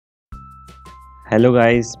Hello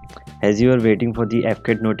guys, as you are waiting for the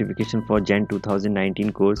Afcat notification for Jan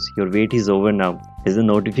 2019 course, your wait is over now as the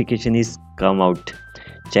notification is come out.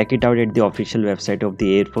 Check it out at the official website of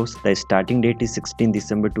the Air Force. The starting date is 16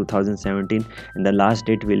 December 2017 and the last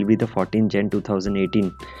date will be the 14 Jan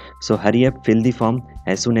 2018. So hurry up, fill the form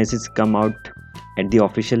as soon as it's come out at the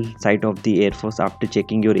official site of the Air Force after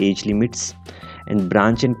checking your age limits, and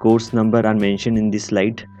branch and course number are mentioned in this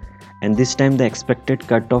slide, and this time the expected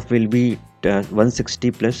cutoff will be 160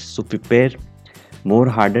 plus, so prepare more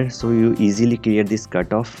harder so you easily clear this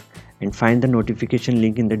cutoff, and find the notification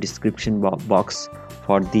link in the description box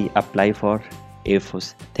for the apply for Air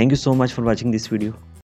Force. Thank you so much for watching this video.